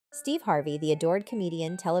Steve Harvey, the adored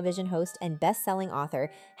comedian, television host, and best-selling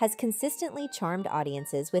author, has consistently charmed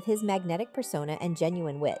audiences with his magnetic persona and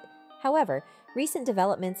genuine wit. However, recent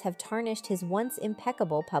developments have tarnished his once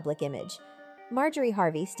impeccable public image. Marjorie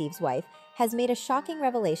Harvey, Steve's wife, has made a shocking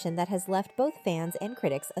revelation that has left both fans and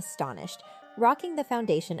critics astonished, rocking the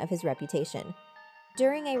foundation of his reputation.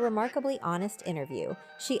 During a remarkably honest interview,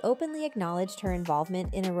 she openly acknowledged her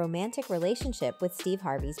involvement in a romantic relationship with Steve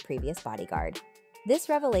Harvey's previous bodyguard. This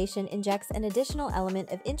revelation injects an additional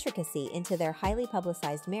element of intricacy into their highly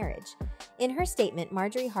publicized marriage. In her statement,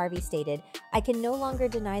 Marjorie Harvey stated, "I can no longer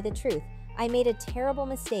deny the truth. I made a terrible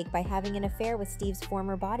mistake by having an affair with Steve's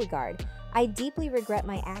former bodyguard. I deeply regret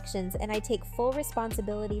my actions, and I take full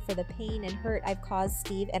responsibility for the pain and hurt I've caused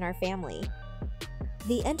Steve and our family."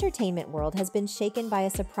 The entertainment world has been shaken by a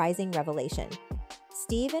surprising revelation.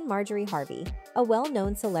 Steve and Marjorie Harvey, a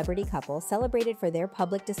well-known celebrity couple celebrated for their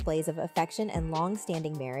public displays of affection and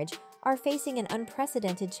long-standing marriage, are facing an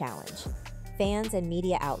unprecedented challenge. Fans and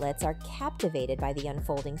media outlets are captivated by the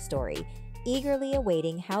unfolding story, eagerly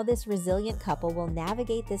awaiting how this resilient couple will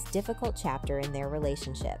navigate this difficult chapter in their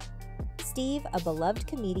relationship. Steve, a beloved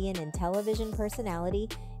comedian and television personality,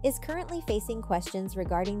 is currently facing questions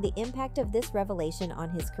regarding the impact of this revelation on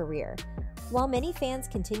his career. While many fans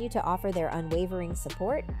continue to offer their unwavering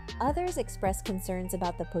support, others express concerns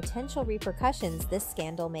about the potential repercussions this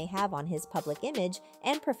scandal may have on his public image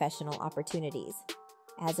and professional opportunities.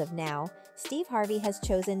 As of now, Steve Harvey has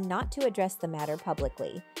chosen not to address the matter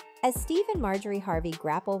publicly. As Steve and Marjorie Harvey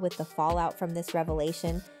grapple with the fallout from this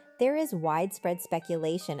revelation, there is widespread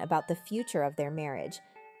speculation about the future of their marriage.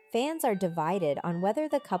 Fans are divided on whether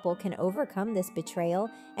the couple can overcome this betrayal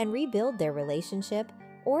and rebuild their relationship,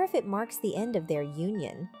 or if it marks the end of their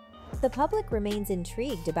union. The public remains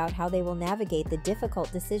intrigued about how they will navigate the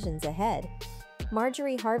difficult decisions ahead.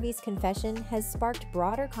 Marjorie Harvey's confession has sparked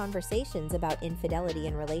broader conversations about infidelity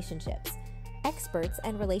in relationships. Experts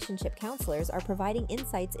and relationship counselors are providing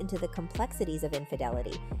insights into the complexities of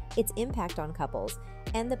infidelity, its impact on couples,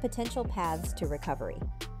 and the potential paths to recovery.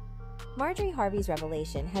 Marjorie Harvey's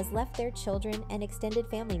revelation has left their children and extended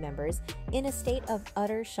family members in a state of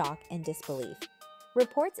utter shock and disbelief.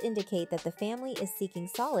 Reports indicate that the family is seeking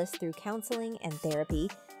solace through counseling and therapy,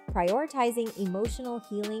 prioritizing emotional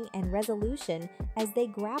healing and resolution as they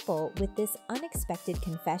grapple with this unexpected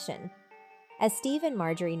confession. As Steve and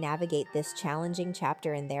Marjorie navigate this challenging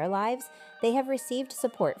chapter in their lives, they have received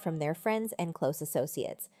support from their friends and close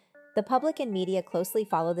associates. The public and media closely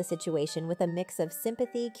follow the situation with a mix of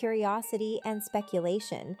sympathy, curiosity, and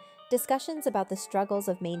speculation. Discussions about the struggles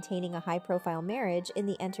of maintaining a high-profile marriage in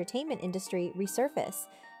the entertainment industry resurface.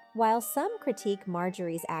 While some critique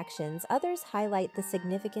Marjorie's actions, others highlight the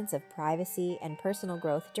significance of privacy and personal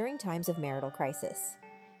growth during times of marital crisis.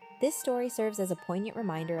 This story serves as a poignant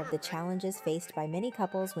reminder of the challenges faced by many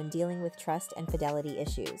couples when dealing with trust and fidelity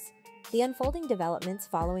issues. The unfolding developments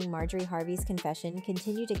following Marjorie Harvey's confession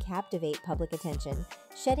continue to captivate public attention,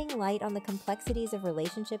 shedding light on the complexities of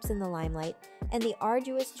relationships in the limelight and the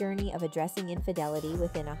arduous journey of addressing infidelity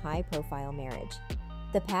within a high-profile marriage.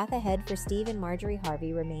 The path ahead for Steve and Marjorie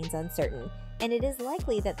Harvey remains uncertain, and it is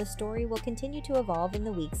likely that the story will continue to evolve in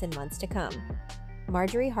the weeks and months to come.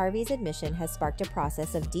 Marjorie Harvey's admission has sparked a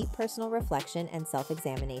process of deep personal reflection and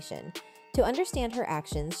self-examination. To understand her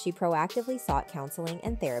actions, she proactively sought counseling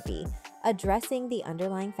and therapy, addressing the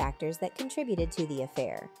underlying factors that contributed to the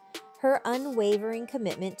affair. Her unwavering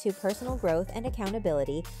commitment to personal growth and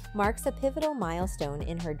accountability marks a pivotal milestone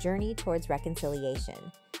in her journey towards reconciliation.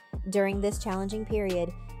 During this challenging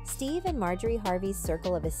period, Steve and Marjorie Harvey's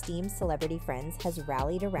circle of esteemed celebrity friends has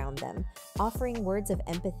rallied around them, offering words of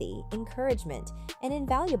empathy, encouragement, and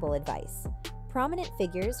invaluable advice. Prominent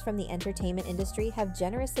figures from the entertainment industry have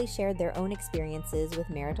generously shared their own experiences with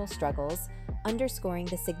marital struggles, underscoring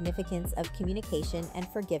the significance of communication and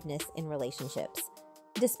forgiveness in relationships.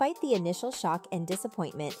 Despite the initial shock and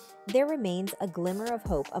disappointment, there remains a glimmer of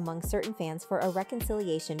hope among certain fans for a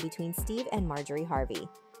reconciliation between Steve and Marjorie Harvey.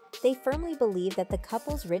 They firmly believe that the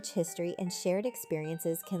couple's rich history and shared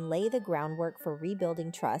experiences can lay the groundwork for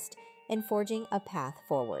rebuilding trust and forging a path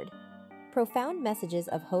forward. Profound messages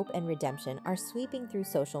of hope and redemption are sweeping through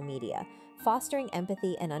social media, fostering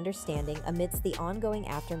empathy and understanding amidst the ongoing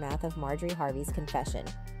aftermath of Marjorie Harvey's confession.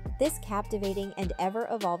 This captivating and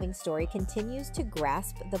ever-evolving story continues to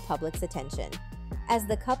grasp the public's attention. As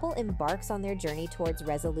the couple embarks on their journey towards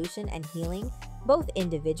resolution and healing, both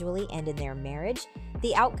individually and in their marriage,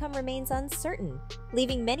 the outcome remains uncertain,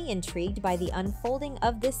 leaving many intrigued by the unfolding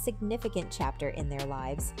of this significant chapter in their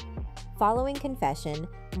lives. Following confession,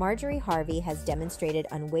 Marjorie Harvey has demonstrated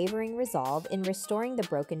unwavering resolve in restoring the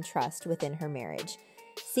broken trust within her marriage.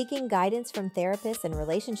 Seeking guidance from therapists and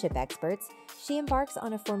relationship experts, she embarks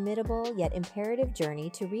on a formidable yet imperative journey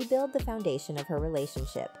to rebuild the foundation of her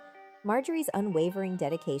relationship. Marjorie's unwavering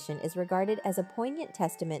dedication is regarded as a poignant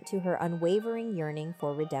testament to her unwavering yearning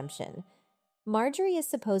for redemption. Marjorie is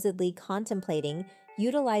supposedly contemplating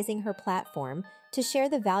utilizing her platform to share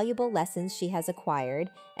the valuable lessons she has acquired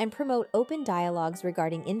and promote open dialogues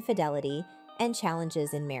regarding infidelity and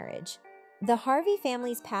challenges in marriage. The Harvey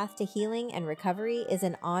family's path to healing and recovery is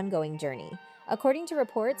an ongoing journey. According to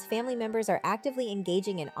reports, family members are actively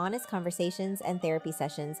engaging in honest conversations and therapy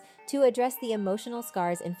sessions to address the emotional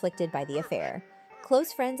scars inflicted by the affair.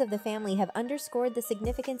 Close friends of the family have underscored the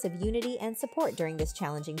significance of unity and support during this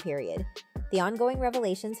challenging period. The ongoing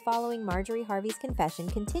revelations following Marjorie Harvey's confession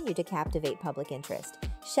continue to captivate public interest,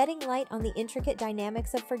 shedding light on the intricate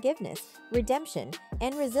dynamics of forgiveness, redemption,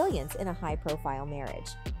 and resilience in a high-profile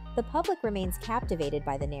marriage. The public remains captivated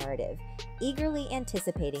by the narrative, eagerly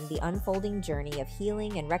anticipating the unfolding journey of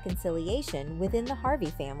healing and reconciliation within the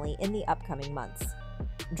Harvey family in the upcoming months.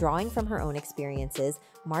 Drawing from her own experiences,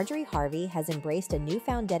 Marjorie Harvey has embraced a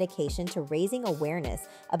newfound dedication to raising awareness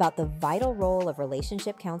about the vital role of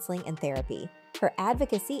relationship counseling and therapy. Her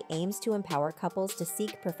advocacy aims to empower couples to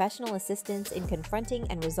seek professional assistance in confronting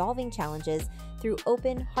and resolving challenges through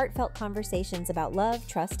open, heartfelt conversations about love,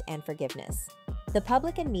 trust, and forgiveness. The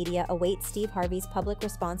public and media await Steve Harvey's public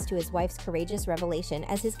response to his wife's courageous revelation,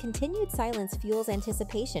 as his continued silence fuels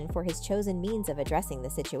anticipation for his chosen means of addressing the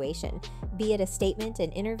situation, be it a statement,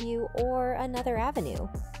 an interview, or another avenue.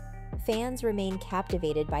 Fans remain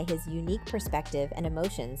captivated by his unique perspective and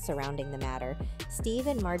emotions surrounding the matter. Steve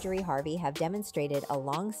and Marjorie Harvey have demonstrated a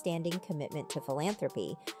long-standing commitment to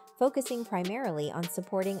philanthropy, focusing primarily on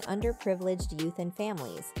supporting underprivileged youth and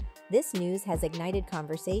families. This news has ignited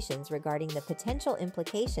conversations regarding the potential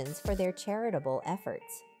implications for their charitable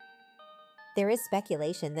efforts. There is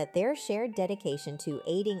speculation that their shared dedication to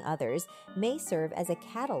aiding others may serve as a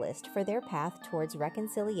catalyst for their path towards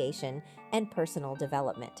reconciliation and personal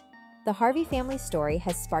development. The Harvey family's story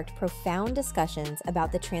has sparked profound discussions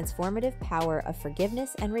about the transformative power of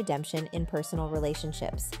forgiveness and redemption in personal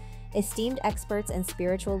relationships. Esteemed experts and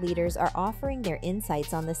spiritual leaders are offering their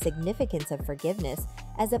insights on the significance of forgiveness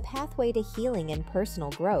as a pathway to healing and personal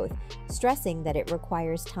growth, stressing that it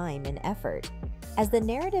requires time and effort. As the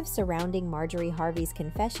narrative surrounding Marjorie Harvey's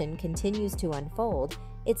confession continues to unfold,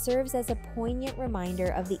 it serves as a poignant reminder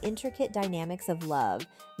of the intricate dynamics of love,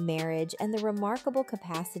 marriage, and the remarkable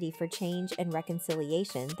capacity for change and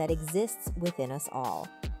reconciliation that exists within us all.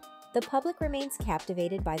 The public remains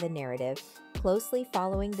captivated by the narrative, closely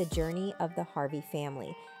following the journey of the Harvey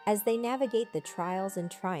family as they navigate the trials and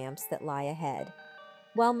triumphs that lie ahead.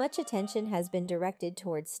 While much attention has been directed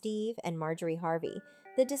towards Steve and Marjorie Harvey,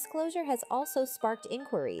 the disclosure has also sparked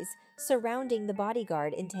inquiries surrounding the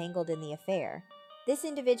bodyguard entangled in the affair. This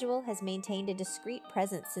individual has maintained a discreet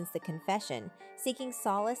presence since the confession, seeking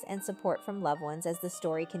solace and support from loved ones as the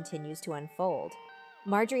story continues to unfold.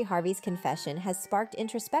 Marjorie Harvey's confession has sparked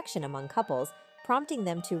introspection among couples, prompting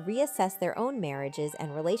them to reassess their own marriages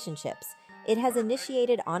and relationships. It has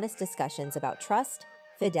initiated honest discussions about trust,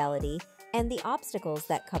 fidelity, and the obstacles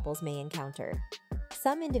that couples may encounter.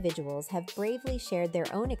 Some individuals have bravely shared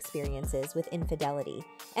their own experiences with infidelity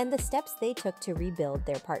and the steps they took to rebuild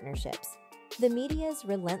their partnerships. The media's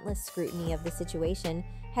relentless scrutiny of the situation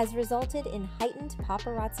has resulted in heightened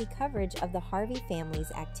paparazzi coverage of the Harvey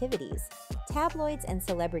family's activities. Tabloids and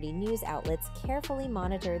celebrity news outlets carefully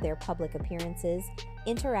monitor their public appearances,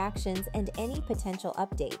 interactions, and any potential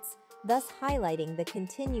updates, thus highlighting the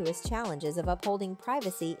continuous challenges of upholding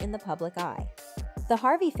privacy in the public eye. The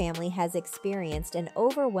Harvey family has experienced an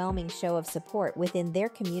overwhelming show of support within their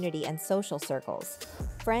community and social circles.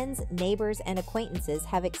 Friends, neighbors, and acquaintances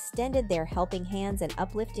have extended their helping hands and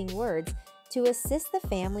uplifting words to assist the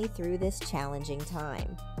family through this challenging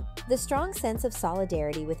time. The strong sense of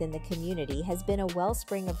solidarity within the community has been a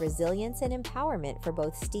wellspring of resilience and empowerment for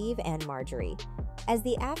both Steve and Marjorie. As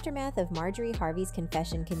the aftermath of Marjorie Harvey's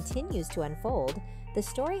confession continues to unfold, the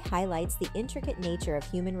story highlights the intricate nature of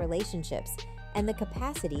human relationships and the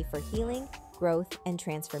capacity for healing, growth, and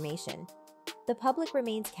transformation. The public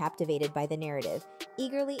remains captivated by the narrative,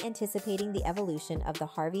 eagerly anticipating the evolution of the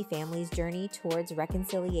Harvey family's journey towards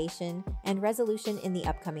reconciliation and resolution in the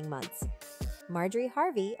upcoming months. Marjorie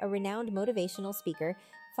Harvey, a renowned motivational speaker,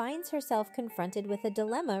 finds herself confronted with a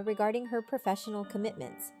dilemma regarding her professional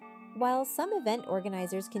commitments. While some event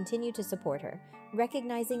organizers continue to support her,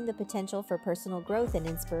 recognizing the potential for personal growth and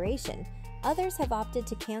inspiration, others have opted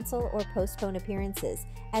to cancel or postpone appearances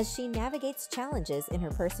as she navigates challenges in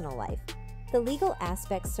her personal life. The legal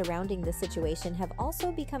aspects surrounding the situation have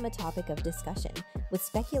also become a topic of discussion, with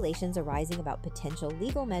speculations arising about potential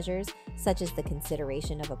legal measures, such as the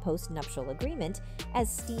consideration of a post-nuptial agreement,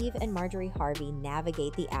 as Steve and Marjorie Harvey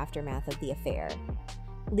navigate the aftermath of the affair.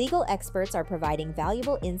 Legal experts are providing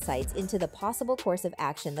valuable insights into the possible course of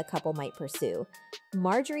action the couple might pursue.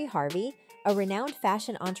 Marjorie Harvey, a renowned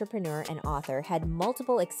fashion entrepreneur and author, had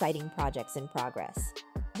multiple exciting projects in progress.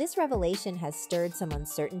 This revelation has stirred some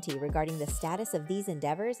uncertainty regarding the status of these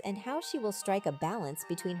endeavors and how she will strike a balance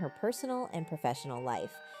between her personal and professional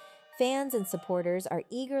life. Fans and supporters are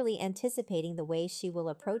eagerly anticipating the way she will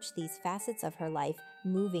approach these facets of her life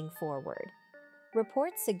moving forward.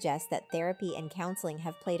 Reports suggest that therapy and counseling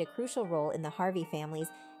have played a crucial role in the Harvey families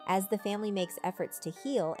as the family makes efforts to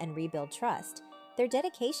heal and rebuild trust. Their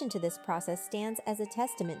dedication to this process stands as a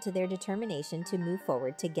testament to their determination to move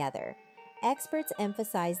forward together. Experts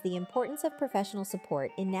emphasize the importance of professional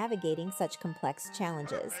support in navigating such complex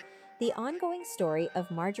challenges. The ongoing story of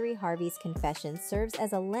Marjorie Harvey's confession serves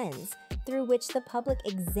as a lens through which the public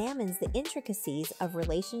examines the intricacies of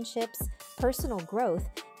relationships, personal growth,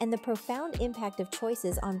 and the profound impact of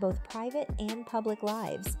choices on both private and public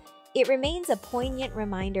lives. It remains a poignant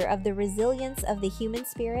reminder of the resilience of the human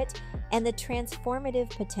spirit and the transformative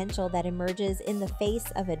potential that emerges in the face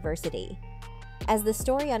of adversity. As the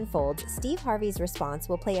story unfolds, Steve Harvey's response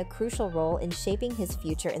will play a crucial role in shaping his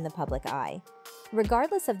future in the public eye.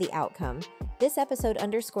 Regardless of the outcome, this episode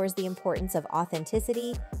underscores the importance of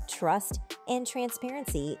authenticity, trust, and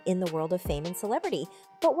transparency in the world of fame and celebrity.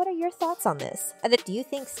 But what are your thoughts on this? Do you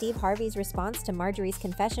think Steve Harvey's response to Marjorie's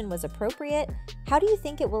confession was appropriate? How do you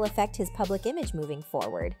think it will affect his public image moving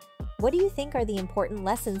forward? What do you think are the important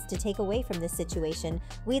lessons to take away from this situation?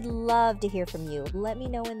 We'd love to hear from you. Let me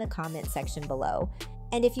know in the comment section below.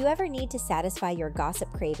 And if you ever need to satisfy your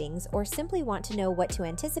gossip cravings or simply want to know what to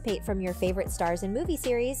anticipate from your favorite stars and movie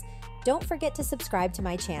series, don't forget to subscribe to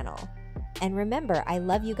my channel. And remember, I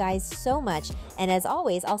love you guys so much, and as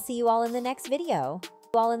always, I'll see you all in the next video.